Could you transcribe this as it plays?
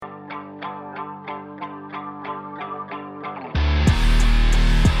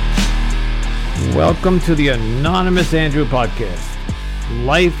Welcome to the Anonymous Andrew podcast.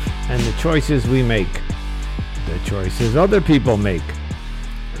 Life and the choices we make. The choices other people make.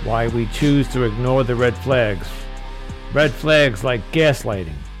 Why we choose to ignore the red flags. Red flags like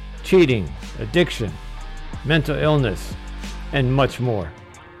gaslighting, cheating, addiction, mental illness, and much more.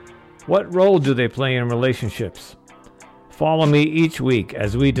 What role do they play in relationships? Follow me each week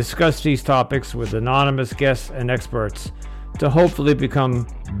as we discuss these topics with anonymous guests and experts to hopefully become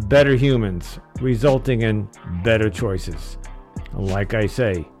better humans, resulting in better choices. Like I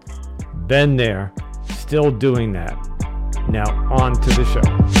say, been there, still doing that. Now on to the show.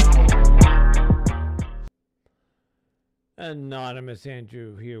 Anonymous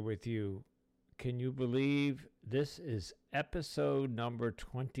Andrew here with you. Can you believe this is episode number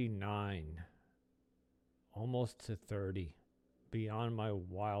 29? Almost to 30. Beyond my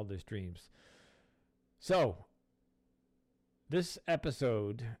wildest dreams. So, this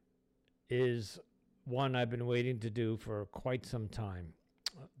episode is one I've been waiting to do for quite some time.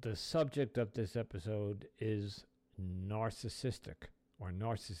 The subject of this episode is narcissistic or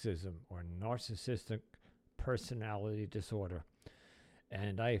narcissism or narcissistic personality disorder.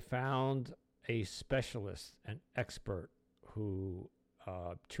 And I found a specialist, an expert who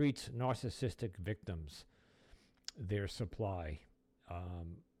treats narcissistic victims, their supply.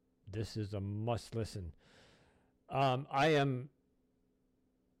 This is a must listen. I am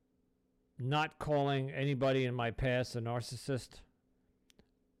not calling anybody in my past a narcissist,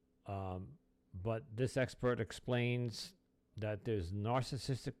 but this expert explains that there's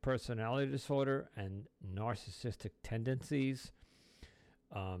narcissistic personality disorder and narcissistic tendencies,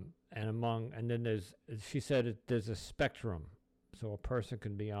 and then she said there's a spectrum, so a person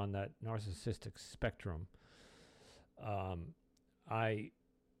can be on that narcissistic spectrum. I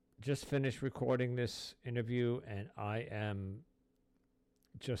just finished recording this interview, and I am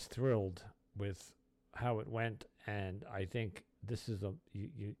just thrilled with how it went. And I think this is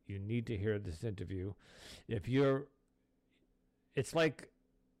you need to hear this interview. It's like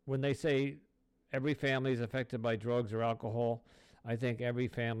when they say every family is affected by drugs or alcohol. I think every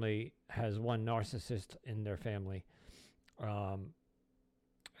family has one narcissist in their family. And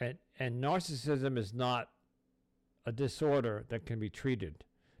narcissism is not a disorder that can be treated,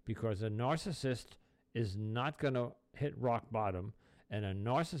 because a narcissist is not going to hit rock bottom, and a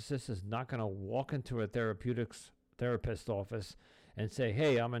narcissist is not going to walk into a therapist office and say,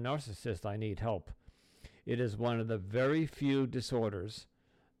 hey, I'm a narcissist, I need help. It is one of the very few disorders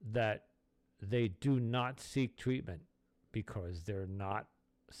that they do not seek treatment because they're not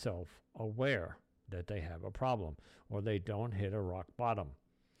self-aware that they have a problem, or they don't hit a rock bottom.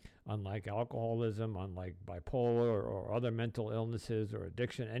 Unlike alcoholism, unlike bipolar or other mental illnesses or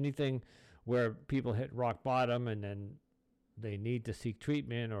addiction, anything where people hit rock bottom and then they need to seek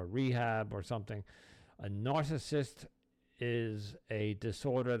treatment or rehab or something, a narcissist is a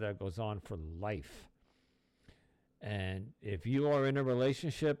disorder that goes on for life. And if you are in a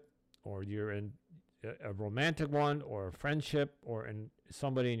relationship, or you're in a romantic one, or a friendship, or in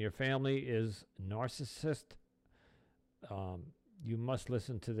somebody in your family is narcissist, you must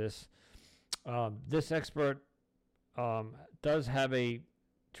listen to this. This expert does have a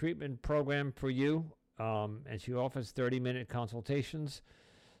treatment program for you, and she offers 30-minute consultations.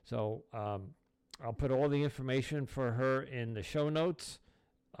 So I'll put all the information for her in the show notes.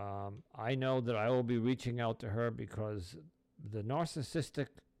 I know that I will be reaching out to her because the narcissistic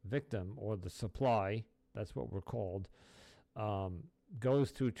victim, or the supply, that's what we're called, goes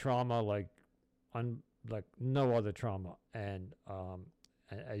through trauma like no other trauma. And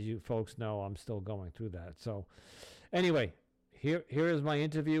as you folks know, I'm still going through that. So anyway, here is my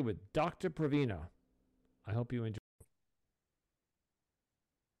interview with Dr. Praveena. I hope you enjoy.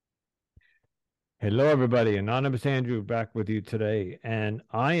 Hello, everybody. Anonymous Andrew back with you today. And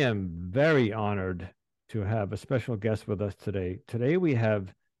I am very honored to have a special guest with us today. Today we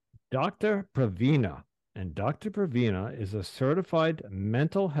have Dr. Praveena. And Dr. Praveena is a certified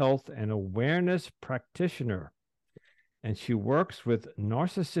mental health and awareness practitioner. And she works with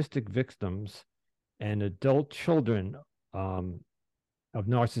narcissistic victims and adult children of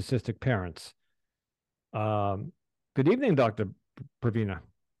narcissistic parents. Good evening, Dr. Praveena.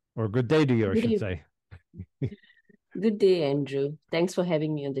 Or good day to you, I should say. Good day, Andrew. Thanks for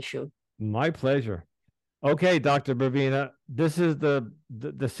having me on the show. My pleasure. Okay, Dr. Praveena, this is the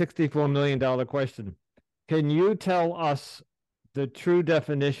 $64 million question. Can you tell us the true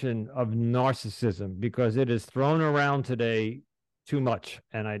definition of narcissism? Because it is thrown around today too much,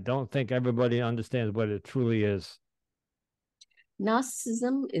 and I don't think everybody understands what it truly is.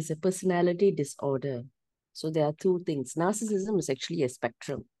 Narcissism is a personality disorder. So there are two things. Narcissism is actually a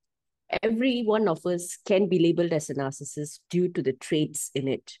spectrum. every one of us can be labeled as a narcissist due to the traits in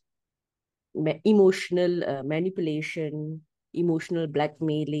it. Emotional manipulation, emotional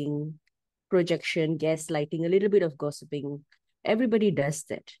blackmailing, projection, gaslighting, a little bit of gossiping. Everybody does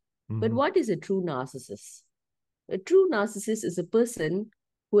that. But what is a true narcissist? A true narcissist is a person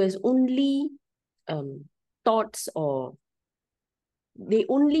who has only thoughts, or they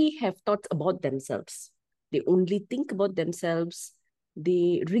only have thoughts about themselves. They only think about themselves.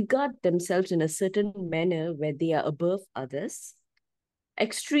 They regard themselves in a certain manner where they are above others,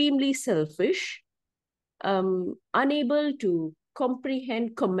 extremely selfish, unable to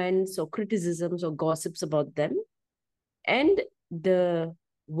comprehend comments or criticisms or gossips about them. And the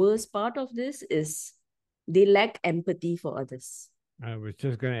worst part of this is they lack empathy for others. I was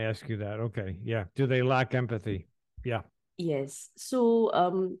just going to ask you that. Okay. Yeah. Do they lack empathy? Yeah. Yes.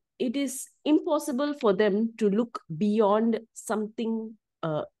 So it is impossible for them to look beyond something,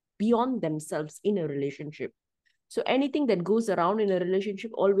 beyond themselves in a relationship. So anything that goes around in a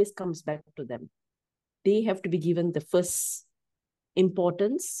relationship always comes back to them. They have to be given the first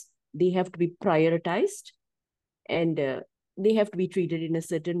importance. They have to be prioritized, and they have to be treated in a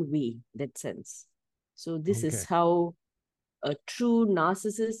certain way, that sense. So this is how a true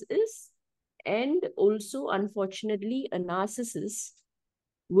narcissist is. And also, unfortunately, a narcissist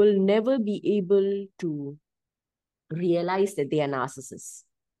will never be able to realize that they are narcissists.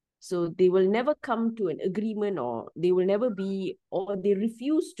 So they will never come to an agreement, or they will never be, or they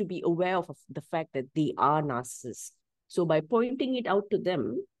refuse to be aware of the fact that they are narcissists. So by pointing it out to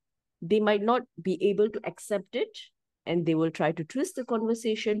them, they might not be able to accept it, and they will try to twist the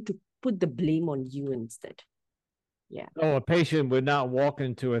conversation to put the blame on you instead. Yeah. So a patient would not walk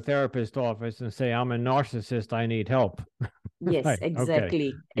into a therapist office and say, I'm a narcissist, I need help. Yes, Right. exactly.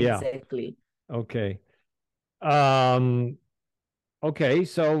 Okay. Yeah. Exactly. Okay. Okay,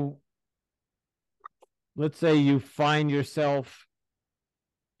 so let's say you find yourself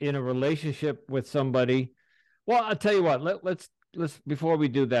in a relationship with somebody. Well, I'll tell you what, let's before we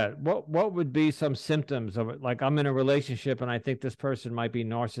do that, what would be some symptoms of it? Like, I'm in a relationship and I think this person might be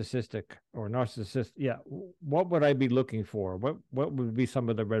narcissistic or narcissist. Yeah. What would I be looking for? What would be some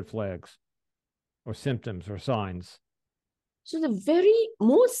of the red flags or symptoms or signs? So the very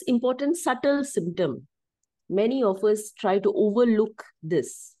most important subtle symptom, many of us try to overlook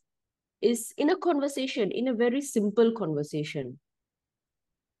this, is in a conversation, in a very simple conversation.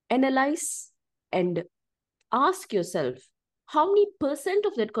 Analyze and ask yourself, how many percent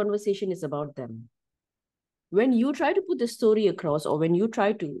of that conversation is about them? When you try to put the story across, or when you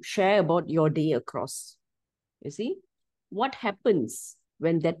try to share about your day across, you see, what happens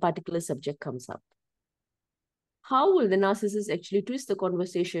when that particular subject comes up? How will the narcissist actually twist the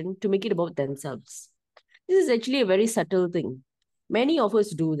conversation to make it about themselves? This is actually a very subtle thing. Many of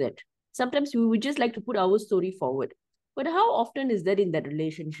us do that. Sometimes we would just like to put our story forward. But how often is that in that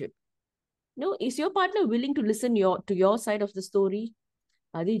relationship? No, is your partner willing to listen to your side of the story?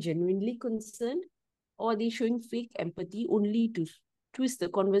 Are they genuinely concerned? Or are they showing fake empathy only to twist the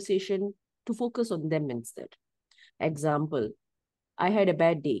conversation to focus on them instead? Example, I had a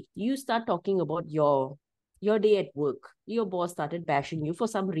bad day. You start talking about your day at work. Your boss started bashing you for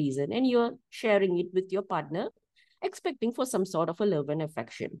some reason, and you're sharing it with your partner, expecting for some sort of a love and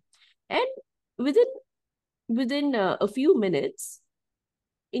affection. And within a few minutes,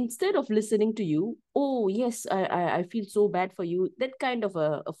 instead of listening to you, oh yes, I feel so bad for you, that kind of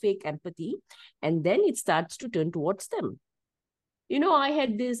a fake empathy, and then it starts to turn towards them. I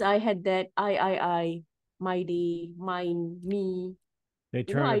had this, I had that, I, my day, mine, me. They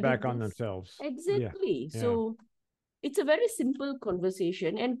turn I it back did on this. themselves. Exactly. Yeah. So it's a very simple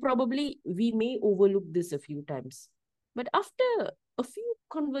conversation, and probably we may overlook this a few times. But after a few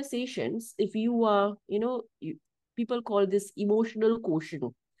conversations, if you are, people call this emotional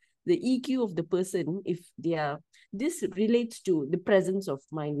quotient, the EQ of the person, if they are, this relates to the presence of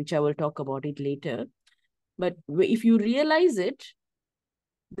mind, which I will talk about it later. But if you realize it,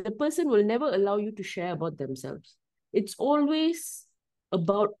 the person will never allow you to share about themselves. It's always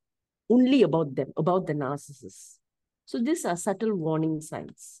only about them, about the narcissist. So these are subtle warning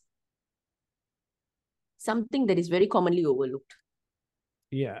signs. Something that is very commonly overlooked.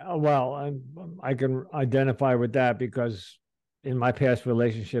 Yeah, well, I can identify with that because in my past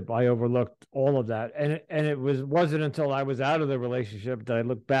relationship, I overlooked all of that, and it wasn't until I was out of the relationship that I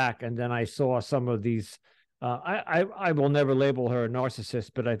looked back and then I saw some of these. I will never label her a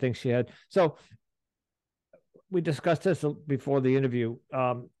narcissist, but I think she had. So we discussed this before the interview.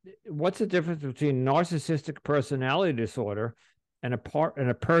 What's the difference between narcissistic personality disorder and a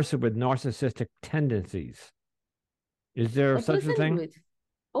person with narcissistic tendencies? Is there such a thing?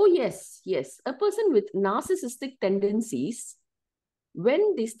 Oh, yes, yes. A person with narcissistic tendencies,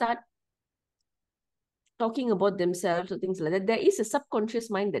 when they start talking about themselves or things like that, there is a subconscious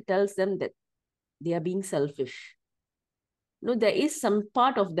mind that tells them that they are being selfish. No, there is some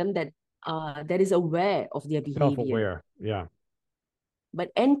part of them that is aware of their behavior. Self-aware. Yeah.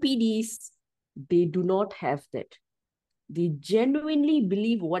 But NPDs, they do not have that. They genuinely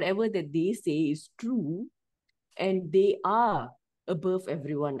believe whatever that they say is true, and they are above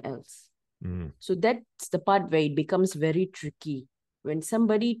everyone else. Mm. So that's the part where it becomes very tricky. When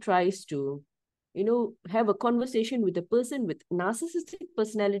somebody tries to, have a conversation with a person with narcissistic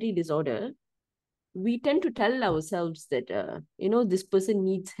personality disorder, we tend to tell ourselves that, this person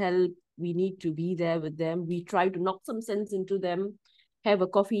needs help. We need to be there with them. We try to knock some sense into them, have a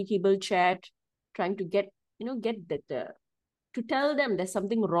coffee table chat, trying to get that, to tell them there's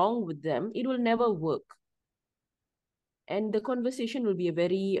something wrong with them. It will never work. And the conversation will be a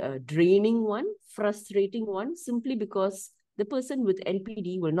very draining one, frustrating one, simply because the person with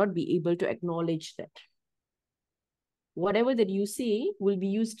NPD will not be able to acknowledge that. Whatever that you say will be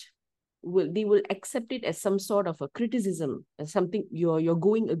used, they will accept it as some sort of a criticism, as something you're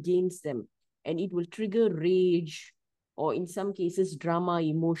going against them, and it will trigger rage, or in some cases drama,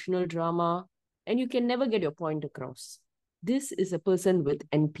 emotional drama, and you can never get your point across. This is a person with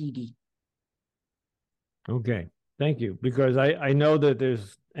NPD. Okay. Thank you. Because I know that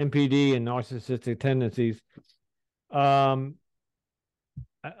there's NPD and narcissistic tendencies. I'm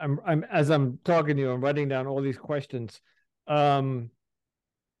as I'm talking to you, I'm writing down all these questions.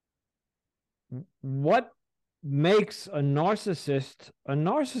 What makes a narcissist a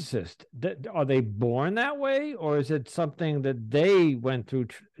narcissist? Are they born that way, or is it something that they went through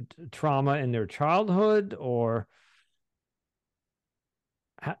trauma in their childhood, or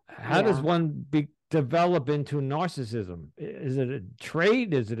how does Yeah. one develop into narcissism? Is it a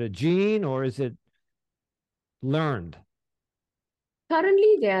trait? Is it a gene, or is it learned?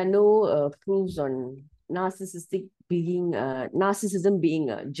 Currently, there are no proofs on narcissism being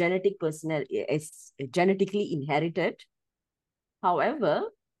a genetic personal is genetically inherited.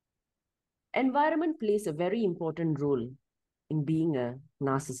 However, environment plays a very important role in being a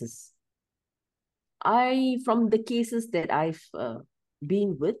narcissist. From the cases that I've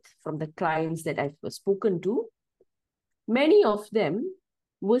been with, from the clients that I've spoken to, many of them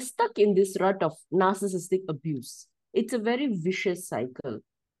were stuck in this rut of narcissistic abuse. It's a very vicious cycle.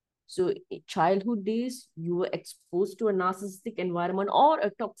 So in childhood days, you were exposed to a narcissistic environment or a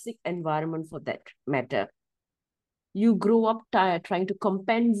toxic environment for that matter. You grow up trying to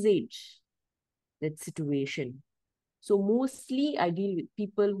compensate that situation. So mostly I deal with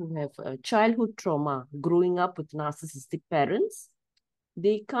people who have childhood trauma, growing up with narcissistic parents.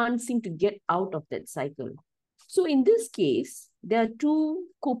 They can't seem to get out of that cycle. So in this case, there are two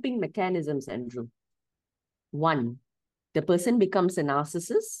coping mechanisms, Andrew. One, the person becomes a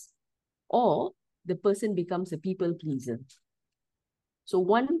narcissist, or the person becomes a people pleaser. So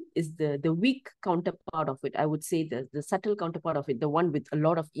one is the weak counterpart of it. I would say the subtle counterpart of it, the one with a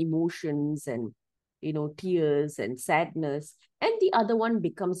lot of emotions and tears and sadness. And the other one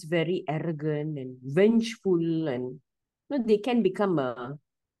becomes very arrogant and vengeful, and they can become a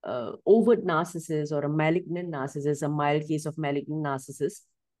overt narcissist or a malignant narcissist, a mild case of malignant narcissist.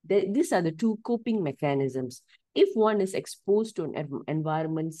 These are the two coping mechanisms. If one is exposed to an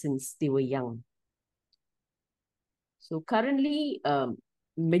environment since they were young. So currently,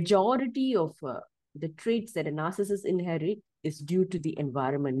 majority of the traits that a narcissist inherit is due to the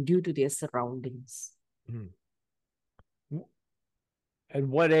environment, due to their surroundings. At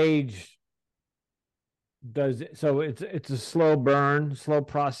what age does it, so it's a slow burn, slow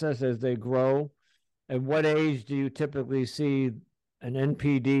process as they grow? At what age do you typically see an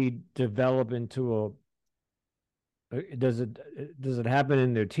NPD develop into does it happen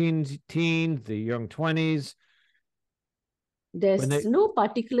in their teens, the young 20s? There's no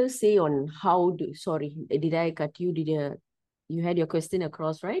particular say on sorry, did I cut you? You had your question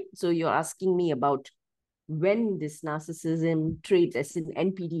across, right? So you're asking me about when this narcissism trait as in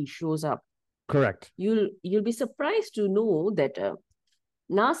NPD shows up. Correct. You'll be surprised to know that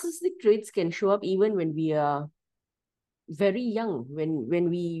narcissistic traits can show up even when we are very young, when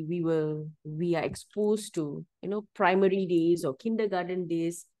we are exposed to primary days or kindergarten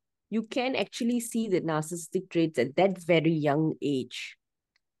days. You can actually see the narcissistic traits at that very young age.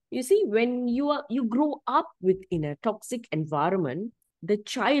 You see, when you grow up within a toxic environment, the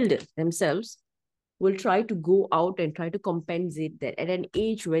child themselves will try to go out and try to compensate that at an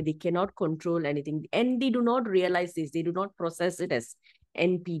age where they cannot control anything, and they do not realize this, they do not process it as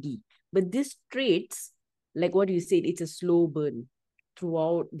NPD. But these traits, like what you said, it's a slow burn.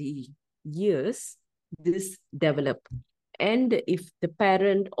 throughout the years, this develop. And if the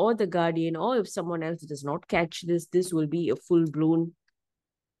parent or the guardian or if someone else does not catch this, this will be a full-blown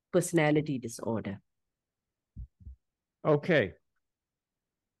personality disorder. Okay.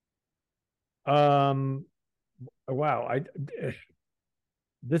 Wow.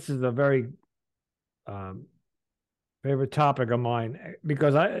 This is a very favorite topic of mine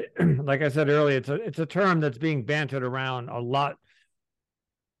because like I said earlier, it's a term that's being bantered around a lot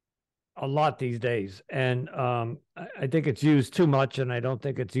these days, and I think it's used too much, and I don't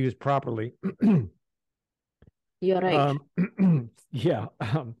think it's used properly. You're right. Yeah.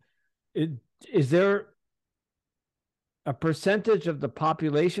 Is there a percentage of the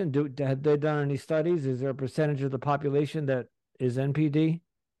population? Have they done any studies? Is there a percentage of the population that is NPD?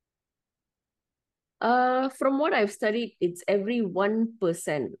 From what I've studied, it's every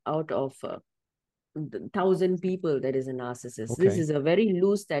 1% out of 1,000 people that is a narcissist. Okay. This is a very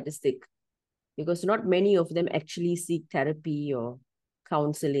loose statistic because not many of them actually seek therapy or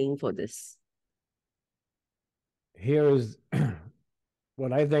counseling for this. Here is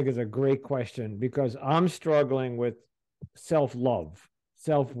what I think is a great question, because I'm struggling with self-love,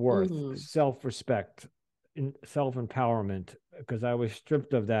 self-worth, self-respect, self-empowerment, because I was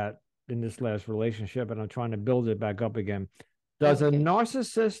stripped of that in this last relationship, and I'm trying to build it back up again. Does a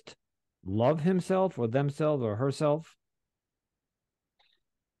narcissist love himself or themselves or herself?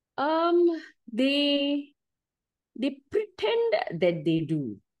 They pretend that they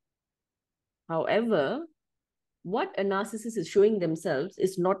do. However, what a narcissist is showing themselves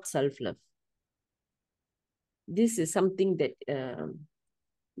is not self-love. This is something that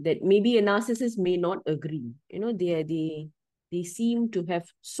that maybe a narcissist may not agree. You know, they seem to have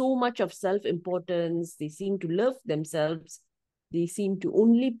so much of self-importance. They seem to love themselves. They seem to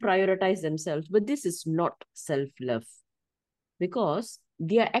only prioritize themselves. But this is not self-love, because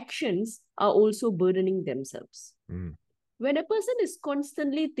their actions are also burdening themselves. When a person is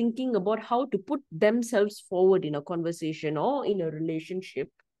constantly thinking about how to put themselves forward in a conversation or in a relationship,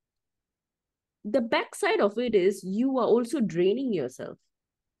 the backside of it is you are also draining yourself,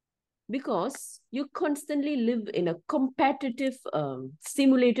 because you constantly live in a competitive,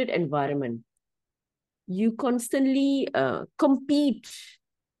 stimulated environment. You constantly compete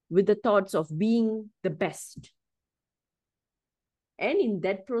with the thoughts of being the best. And in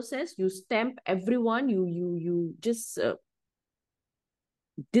that process, you stamp everyone, you just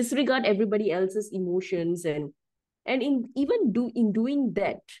disregard everybody else's emotions, and in doing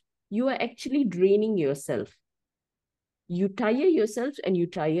that, you are actually draining yourself. You tire yourself and you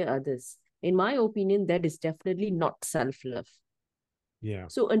tire others. In my opinion, that is definitely not self-love. Yeah.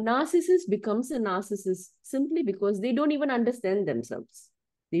 So a narcissist becomes a narcissist simply because they don't even understand themselves.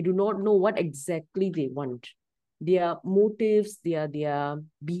 They do not know what exactly they want. Their motives, their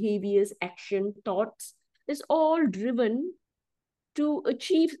behaviors, action, thoughts is all driven to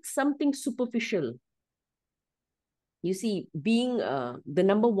achieve something superficial. You see, being the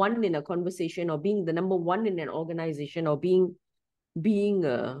number one in a conversation, or being the number one in an organization, or being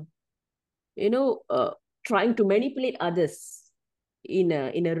trying to manipulate others in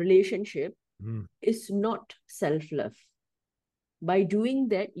a relationship is not self-love. By doing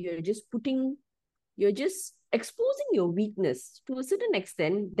that, you're just exposing your weakness. To a certain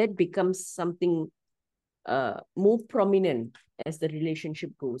extent, that becomes something more prominent as the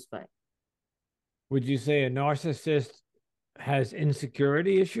relationship goes by. Would you say a narcissist has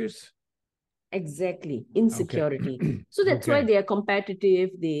insecurity issues? Exactly. Insecurity. Okay. So that's why they are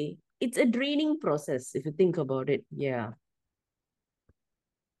competitive. It's a draining process, if you think about it. Yeah.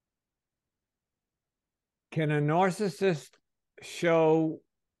 Can a narcissist show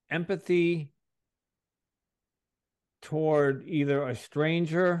empathy toward either a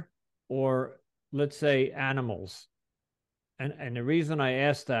stranger or, let's say, animals? And the reason I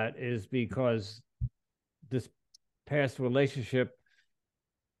ask that is because this past relationship,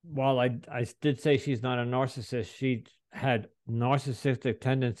 while I did say she's not a narcissist, she had narcissistic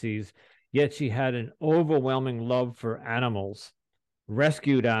tendencies, yet she had an overwhelming love for animals,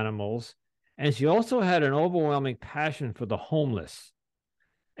 rescued animals, and she also had an overwhelming passion for the homeless.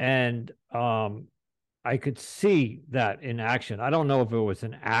 And I could see that in action. I don't know if it was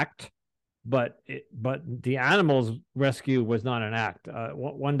an act, but the animals rescue was not an act.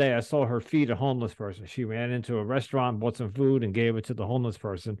 One day I saw her feed a homeless person. She ran into a restaurant, bought some food, and gave it to the homeless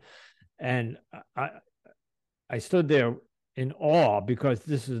person. And I stood there in awe, because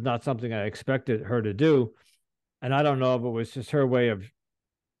this is not something I expected her to do. And I don't know if it was just her way of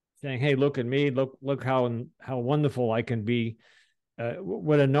saying, "Hey, look at me! Look how wonderful I can be."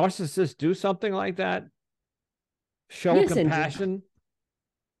 Would a narcissist do something like that? Show yes, compassion?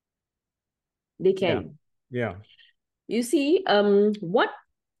 They can. Yeah. You see, what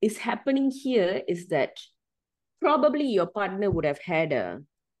is happening here is that probably your partner would have had a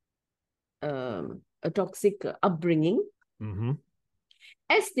toxic upbringing. Mm-hmm.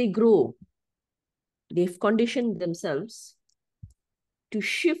 As they grow, they've conditioned themselves to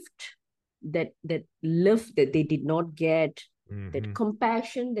shift that love that they did not get, that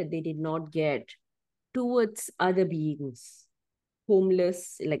compassion that they did not get towards other beings,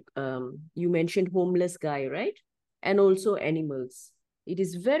 homeless, like you mentioned homeless guy, right? And also animals. It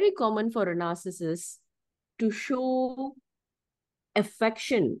is very common for a narcissist to show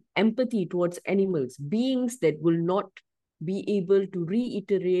affection, empathy towards animals, beings that will not be able to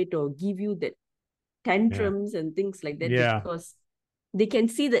reiterate or give you that tantrums and things like that, Yeah. because they can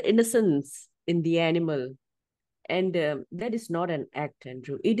see the innocence in the animal. And that is not an act,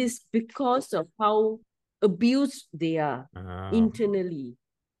 Andrew. It is because of how abused they are internally.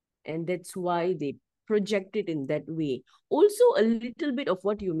 And that's why they project it in that way. Also, a little bit of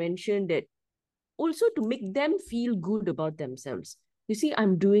what you mentioned, that also to make them feel good about themselves. You see,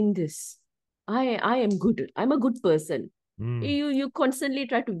 I'm doing this. I am good. I'm a good person. You constantly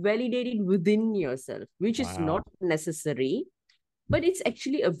try to validate it within yourself, which is not necessary, but it's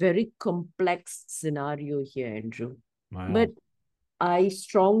actually a very complex scenario here, Andrew. But I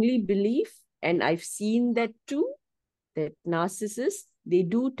strongly believe, and I've seen that too, that narcissists, they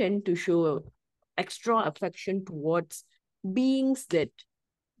do tend to show extra affection towards beings that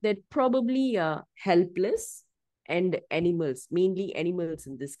probably are helpless, and animals, mainly animals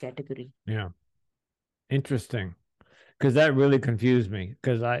in this category. Yeah. Interesting. Because that really confused me.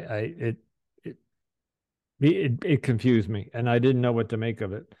 Because it confused me, and I didn't know what to make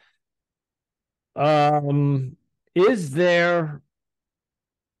of it. Is there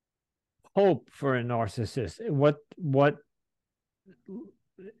hope for a narcissist? What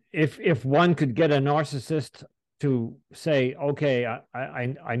if one could get a narcissist to say, okay,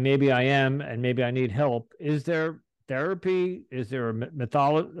 I maybe I am, and maybe I need help? Is there therapy? Is there a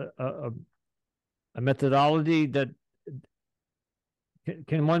methodology that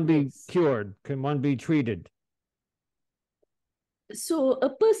can one be cured? Can one be treated? So a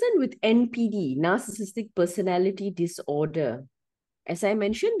person with NPD, narcissistic personality disorder, as I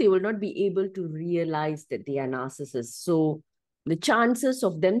mentioned, they will not be able to realize that they are narcissists. So the chances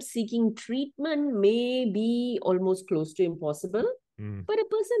of them seeking treatment may be almost close to impossible. But a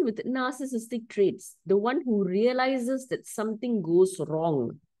person with narcissistic traits, the one who realizes that something goes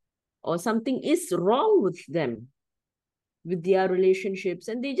wrong or something is wrong with them, with their relationships,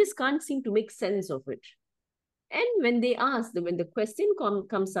 and they just can't seem to make sense of it. And when they ask, when the question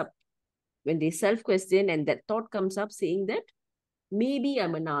comes up, when they self-question and that thought comes up saying that maybe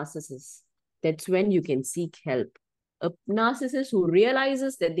I'm a narcissist, that's when you can seek help. A narcissist who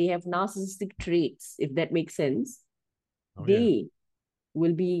realizes that they have narcissistic traits, if that makes sense, they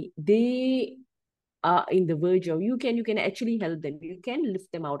are in the verge of, you can actually help them. You can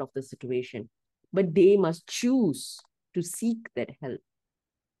lift them out of the situation, but they must choose to seek that help.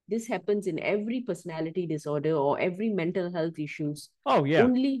 This happens in every personality disorder or every mental health issues.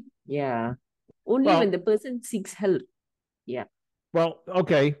 Only when the person seeks help. Yeah. Well,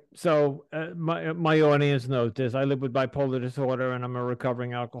 okay. So my audience knows this. I live with bipolar disorder, and I'm a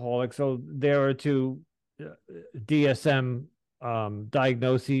recovering alcoholic. So there are two DSM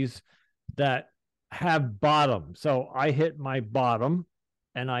diagnoses that have bottom. So I hit my bottom,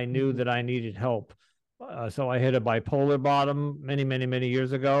 and I knew that I needed help. So I hit a bipolar bottom many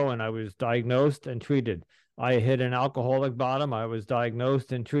years ago, and I was diagnosed and treated. I hit an alcoholic bottom. I was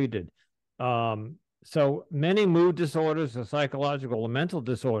diagnosed and treated. So many mood disorders or psychological or mental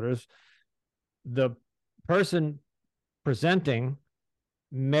disorders, the person presenting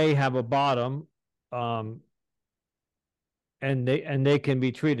may have a bottom, and they can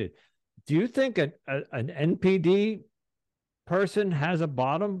be treated. Do you think an NPD person has a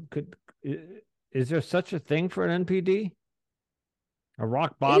bottom? Is there such a thing for an NPD? A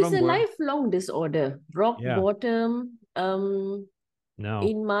rock bottom? It is a lifelong disorder. Rock bottom. No.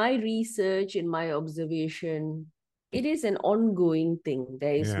 In my research, in my observation, it is an ongoing thing.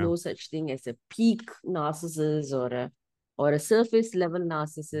 There is no such thing as a peak narcissist or a surface level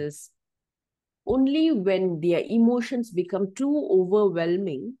narcissist. Only when their emotions become too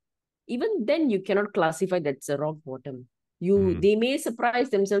overwhelming, even then you cannot classify that's a rock bottom. They may surprise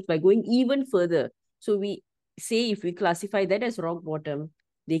themselves by going even further. So we say if we classify that as rock bottom,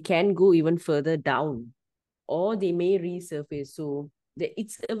 they can go even further down, or they may resurface. So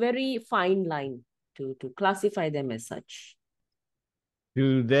it's a very fine line to classify them as such.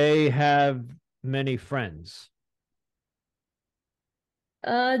 Do they have many friends?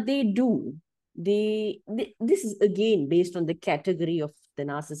 They do. this is again based on the category of the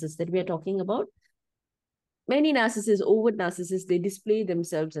narcissist that we are talking about. Many narcissists, overt narcissists, they display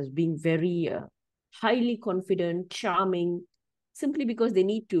themselves as being very highly confident, charming, simply because they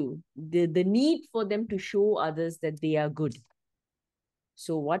need to. The need for them to show others that they are good.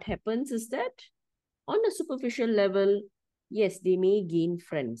 So what happens is that on a superficial level, yes, they may gain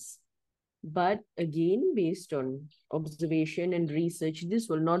friends. But again, based on observation and research, this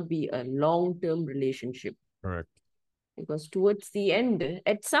will not be a long-term relationship. Correct. Because towards the end,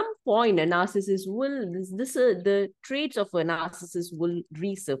 at some point, a narcissist will, the traits of a narcissist will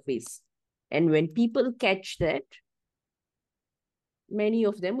resurface. And when people catch that, many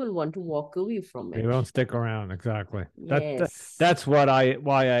of them will want to walk away from it. They won't stick around. Exactly. Yes. That's why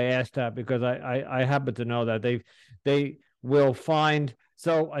I asked that, because I happen to know that they will find.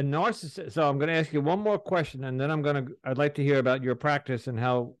 So a narcissist. So I'm going to ask you one more question, and then I'd like to hear about your practice and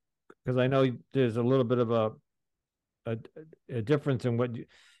how, because I know there's a little bit of a difference in when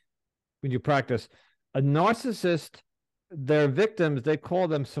you practice. A narcissist, their victims, they call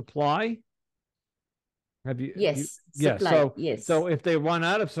them supply. Yes. Yeah. Supply. Yes. So if they run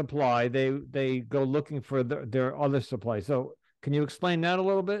out of supply, they go looking for their other supply. So can you explain that a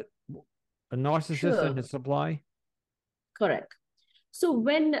little bit? A narcissist and his supply? Correct. So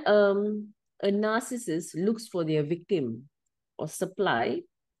when a narcissist looks for their victim or supply,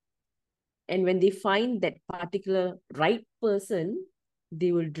 and when they find that particular right person,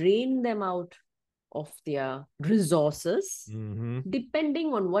 they will drain them out of their resources,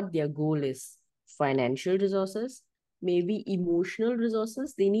 depending on what their goal is. Financial resources, maybe emotional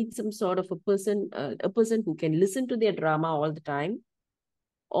resources. They need some sort of a person who can listen to their drama all the time,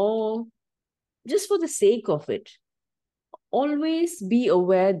 or just for the sake of it. Always be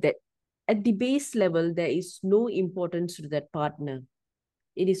aware that at the base level, there is no importance to that partner.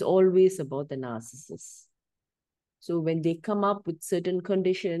 It is always about the narcissist. So when they come up with certain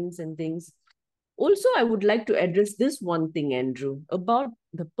conditions and things, also, I would like to address this one thing, Andrew, about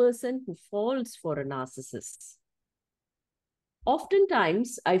the person who falls for a narcissist.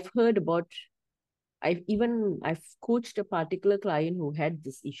 Oftentimes, I've coached a particular client who had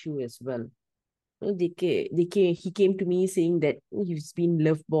this issue as well. He came to me saying that he's been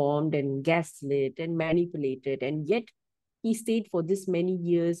love bombed and gaslit and manipulated, and yet he stayed for this many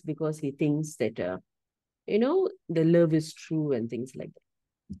years because he thinks that the love is true and things like that.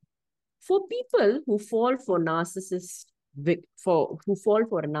 For people who fall for a narcissist,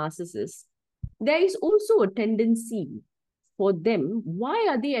 there is also a tendency for them. Why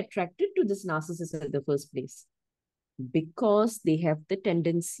are they attracted to this narcissist in the first place? Because they have the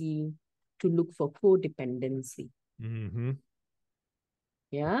tendency to look for codependency.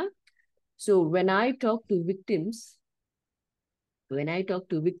 Yeah. So when I talk to victims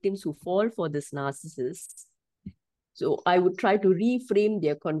who fall for this narcissist, so I would try to reframe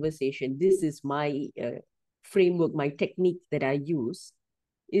their conversation. This is my framework, my technique that I use,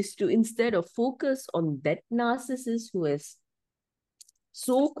 is to, instead of focus on that narcissist who has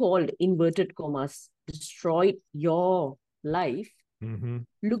so-called, inverted commas, destroyed your life,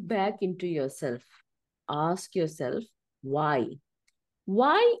 look back into yourself. Ask yourself, why?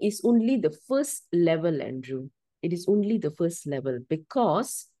 Why is only the first level, Andrew. It is only the first level,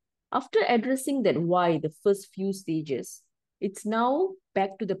 because after addressing that why, the first few stages, it's now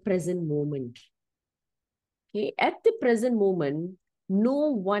back to the present moment. Okay, at the present moment,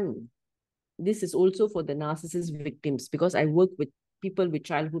 no one, this is also for the narcissist victims, because I work with people with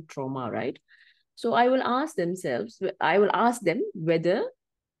childhood trauma, right? So I will ask them whether,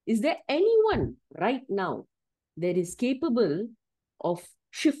 is there anyone right now that is capable of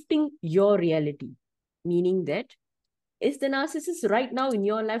shifting your reality? Meaning that, is the narcissist right now in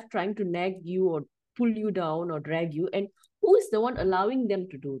your life trying to nag you or pull you down or drag you? And who is the one allowing them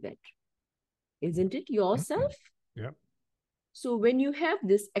to do that? Isn't it yourself? Yep. So when you have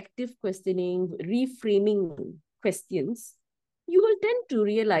this active questioning, reframing questions, you will tend to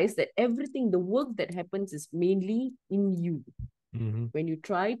realize that the work that happens is mainly in you. When you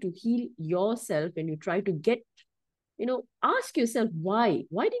try to heal yourself, and you try to get, ask yourself, why?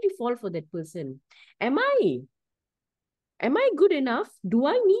 Why did you fall for that person? Am I good enough? Do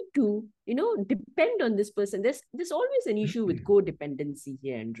I need to, depend on this person? There's always an issue with codependency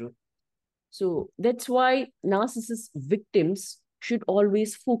here, Andrew. So that's why narcissist victims should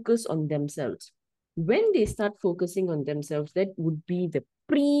always focus on themselves. When they start focusing on themselves, that would be the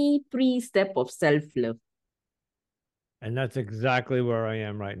pre step of self-love. And that's exactly where I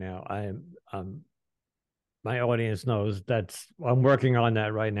am right now. I am, my audience knows I'm working on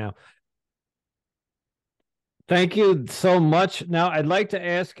that right now. Thank you so much. Now, I'd like to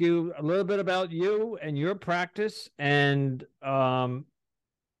ask you a little bit about you and your practice. And I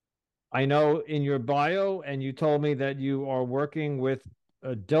know in your bio, and you told me that you are working with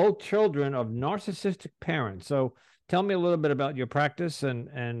adult children of narcissistic parents. So tell me a little bit about your practice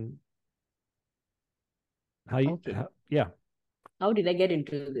and how you, Okay. yeah. How did I get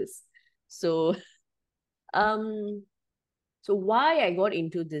into this? So, um, so why I got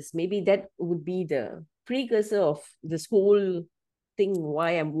into this, maybe that would be the precursor of this whole thing, why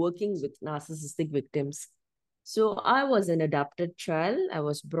I'm working with narcissistic victims. So I was an adopted child. I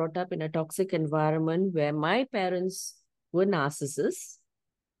was brought up in a toxic environment where my parents were narcissists,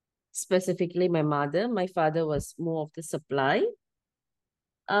 specifically my mother. My father was more of the supply.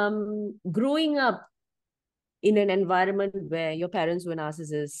 Growing up in an environment where your parents were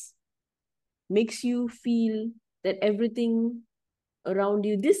narcissists makes you feel that everything around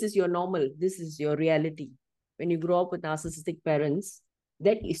you, this is your normal, this is your reality. When you grow up with narcissistic parents,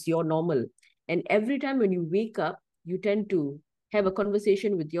 that is your normal. And every time when you wake up, you tend to have a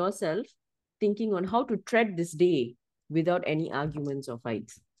conversation with yourself, thinking on how to tread this day without any arguments or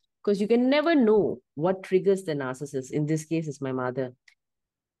fights. Because you can never know what triggers the narcissist. In this case, is my mother.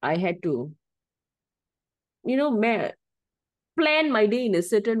 I had to, plan my day in a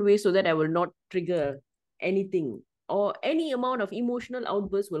certain way so that I will not trigger anything, or any amount of emotional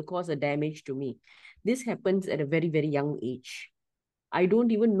outburst will cause a damage to me. This happens at a very, very young age. I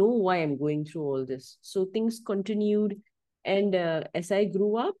don't even know why I'm going through all this. So things continued. And as I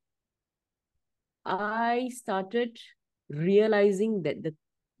grew up, I started realizing that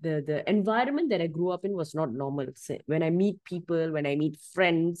the environment that I grew up in was not normal. So when I meet people, when I meet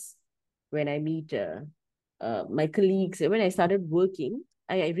friends, when I meet my colleagues, when I started working,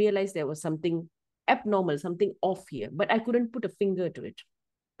 I realized there was something abnormal, something off here, but I couldn't put a finger to it.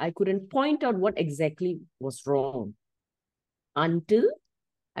 I couldn't point out what exactly was wrong until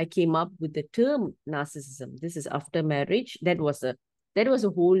I came up with the term narcissism. This is after marriage. That was a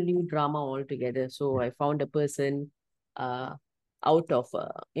whole new drama altogether. So I found a person uh, out of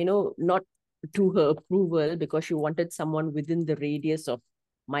not to her approval, because she wanted someone within the radius of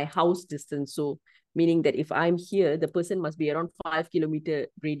my house distance. So meaning that if I'm here, the person must be around 5 kilometer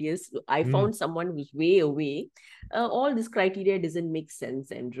radius. I Mm. found someone who's way away. All this criteria doesn't make sense,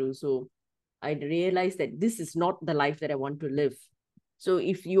 Andrew. So I realized that this is not the life that I want to live. So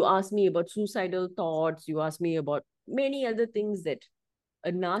if you ask me about suicidal thoughts, you ask me about many other things that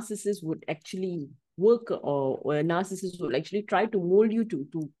a narcissist would actually work, or a narcissist would actually try to mold you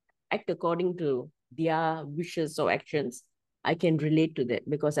to act according to their wishes or actions, I can relate to that,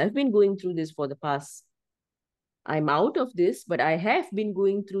 because I've been going through this for the past, I'm out of this, but I have been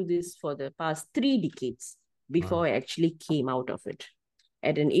going through this for the past 3 decades Wow. before I actually came out of it,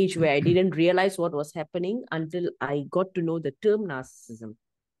 at an age where I didn't realize what was happening until I got to know the term narcissism.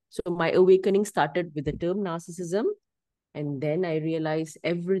 So my awakening started with the term narcissism. And then I realized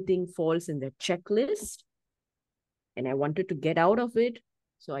everything falls in the checklist, and I wanted to get out of it.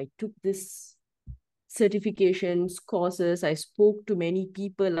 So I took this certifications, courses. I spoke to many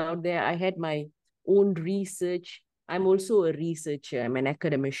people out there. I had my own research. I'm also a researcher, I'm an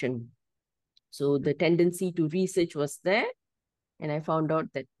academician. So the tendency to research was there. And I found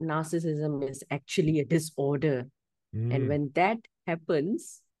out that narcissism is actually a disorder. And Mm. when that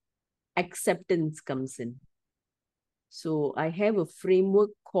happens, acceptance comes in. So I have a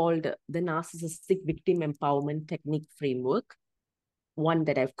framework called the Narcissistic Victim Empowerment Technique Framework, one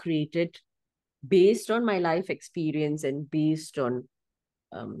that I've created based on my life experience and based on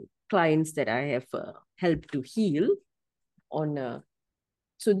clients that I have helped to heal on.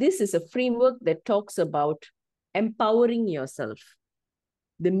 So this is a framework that talks about empowering yourself.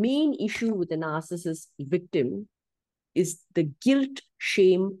 The main issue with a narcissist victim is the guilt,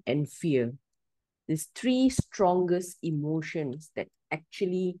 shame, and fear. These three strongest emotions that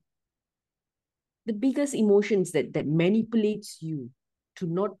actually, the biggest emotions that manipulates you to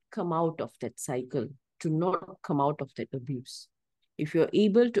not come out of that cycle, to not come out of that abuse. If you're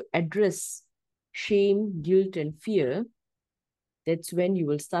able to address shame, guilt, and fear, that's when you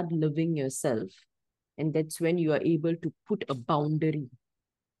will start loving yourself. And that's when you are able to put a boundary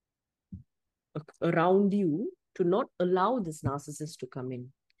around you to not allow this narcissist to come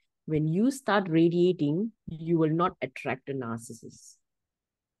in. When you start radiating, you will not attract a narcissist.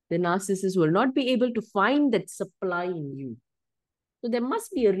 The narcissist will not be able to find that supply in you. So there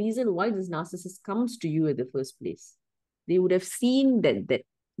must be a reason why this narcissist comes to you in the first place. They would have seen that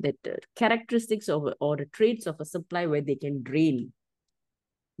characteristics of, or the traits of a supply where they can drain.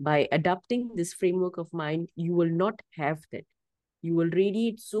 By adopting this framework of mind, you will not have that. You will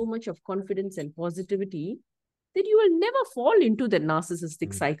radiate so much of confidence and positivity then you will never fall into the narcissistic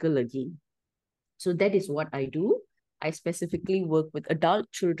Mm. cycle again. So that is what I do. I specifically work with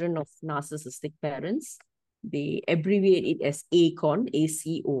adult children of narcissistic parents. They abbreviate it as ACON,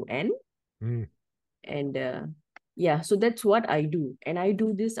 ACON. Mm. And yeah, so that's what I do. And I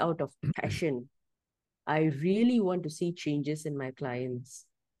do this out of passion. I really want to see changes in my clients.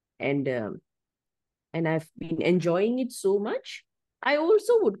 And I've been enjoying it so much. I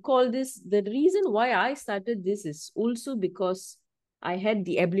also would call this, the reason why I started this is also because I had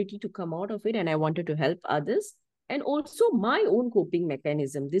the ability to come out of it and I wanted to help others. And also my own coping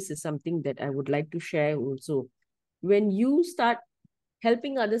mechanism. This is something that I would like to share also. When you start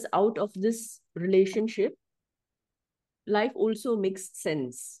helping others out of this relationship, life also makes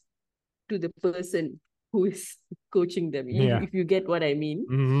sense to the person who is coaching them, Yeah. if you get what I mean.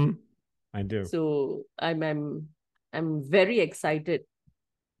 Mm-hmm. I do. So I'm very excited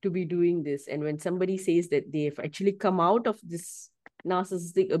to be doing this. And when somebody says that they've actually come out of this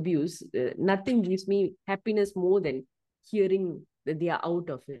narcissistic abuse, nothing gives me happiness more than hearing that they are out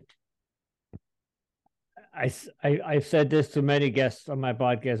of it. I've said this to many guests on my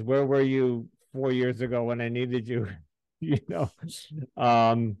podcast. Where were you 4 years ago when I needed you? You know,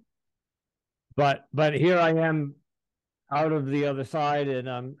 but here I am out of the other side, and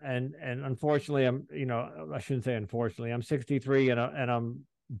unfortunately, I shouldn't say unfortunately, I'm 63, and I'm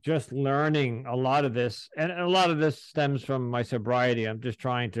just learning a lot of this, and a lot of this stems from my sobriety. I'm just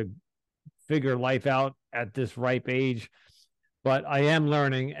trying to figure life out at this ripe age, but I am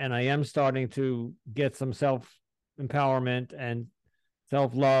learning, and I am starting to get some self empowerment and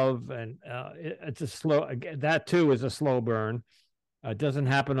self love, and it's a slow. That too is a slow burn. It doesn't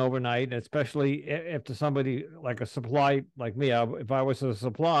happen overnight, especially if to somebody like a supply like me. If I was a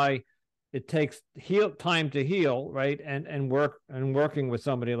supply, it takes time to heal, right? And working with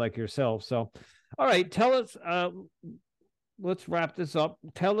somebody like yourself. So, all right, tell us. Let's wrap this up.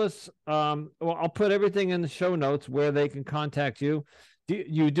 Tell us. Well, I'll put everything in the show notes where they can contact you. Do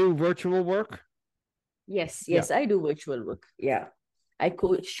you do virtual work? Yes, I do virtual work. Yeah, I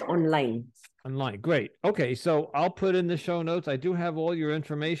coach online. Online. Great. Okay. So I'll put in the show notes. I do have all your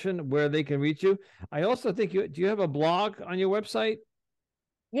information where they can reach you. I also think do you have a blog on your website?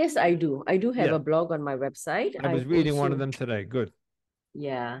 Yes, I do. I do have Yeah. a blog on my website. I was I've reading one also, of them today. Good.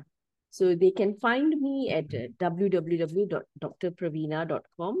 yeah. So they can find me at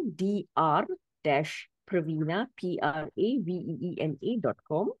www.drpraveena.com, dr-praveena,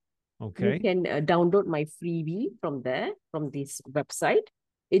 praveena.com. You Okay. can download my freebie from there, from this website.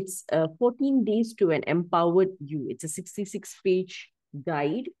 It's 14 days to an empowered you. It's a 66-page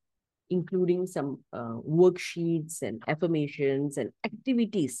guide, including some worksheets and affirmations and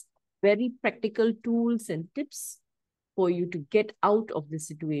activities, very practical tools and tips for you to get out of the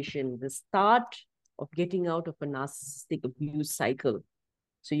situation, the start of getting out of a narcissistic abuse cycle.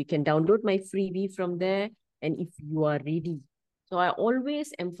 So you can download my freebie from there. And if you are ready, so I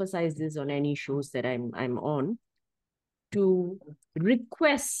always emphasize this on any shows that I'm on, to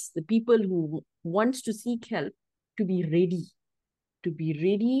request the people who wants to seek help to be ready,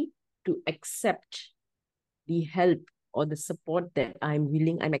 to accept the help or the support that I'm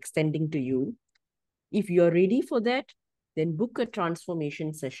extending to you. If you're ready for that, then book a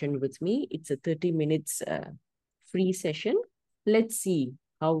transformation session with me. It's a 30 minutes free session. Let's see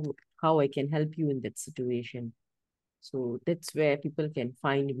how I can help you in that situation. So that's where people can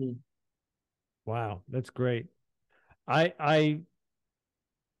find me. Wow, that's great. I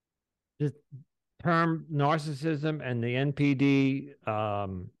the term narcissism and the NPD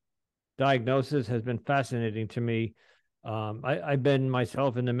diagnosis has been fascinating to me. I've been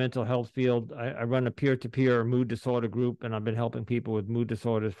myself in the mental health field. I run a peer-to-peer mood disorder group, and I've been helping people with mood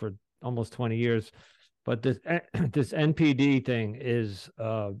disorders for almost 20 years. But this this NPD thing is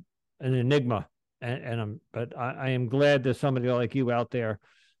an enigma, but I am glad there's somebody like you out there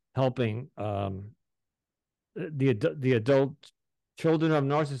helping the adult children of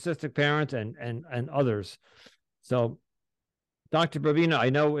narcissistic parents and others. So, Dr. Praveena, I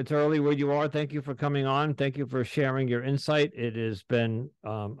know it's early where you are. Thank you for coming on. Thank you for sharing your insight. It has been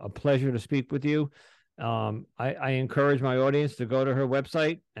a pleasure to speak with you. I encourage my audience to go to her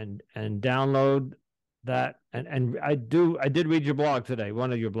website and download that. And I did read your blog today,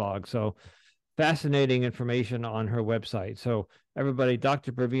 one of your blogs. So fascinating information on her website. So everybody,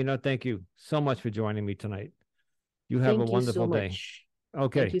 Dr. Praveena, thank you so much for joining me tonight. You have a wonderful day.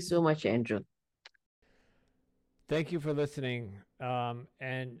 Okay. Thank you so much, Andrew. Thank you for listening.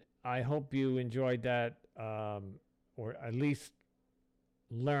 And I hope you enjoyed that, or at least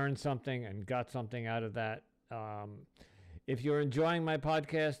learned something and got something out of that. If you're enjoying my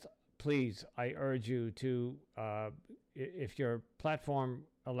podcast, please, I urge you to, if your platform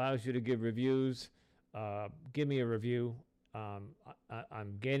allows you to give reviews, give me a review.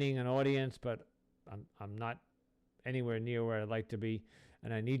 I'm gaining an audience, but I'm not anywhere near where I'd like to be,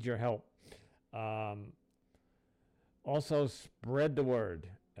 and I need your help. Also, spread the word.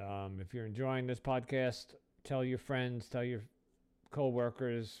 If you're enjoying this podcast, tell your friends, tell your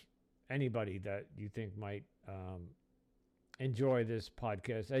co-workers, anybody that you think might enjoy this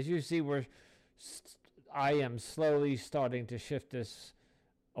podcast. As you see, I am slowly starting to shift this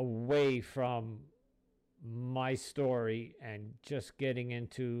away from my story and just getting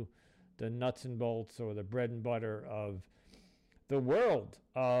into the nuts and bolts or the bread and butter of the world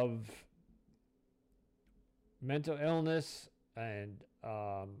of mental illness and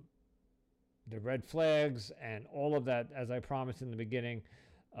the red flags and all of that. As I promised in the beginning,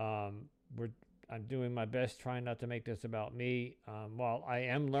 I'm doing my best trying not to make this about me. While I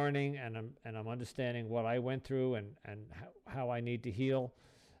am learning and I'm understanding what I went through and how I need to heal,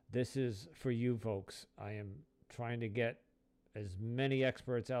 this is for you folks. I am trying to get as many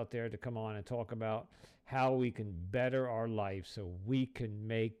experts out there to come on and talk about how we can better our lives so we can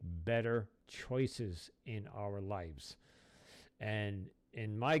make better choices in our lives. And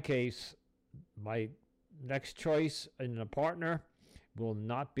in my case, my next choice in a partner will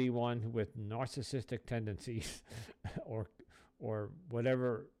not be one with narcissistic tendencies or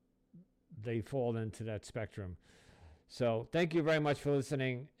whatever they fall into that spectrum. So thank you very much for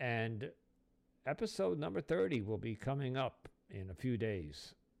listening, and episode number 30 will be coming up in a few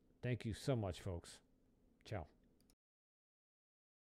days. Thank you so much, folks. Ciao.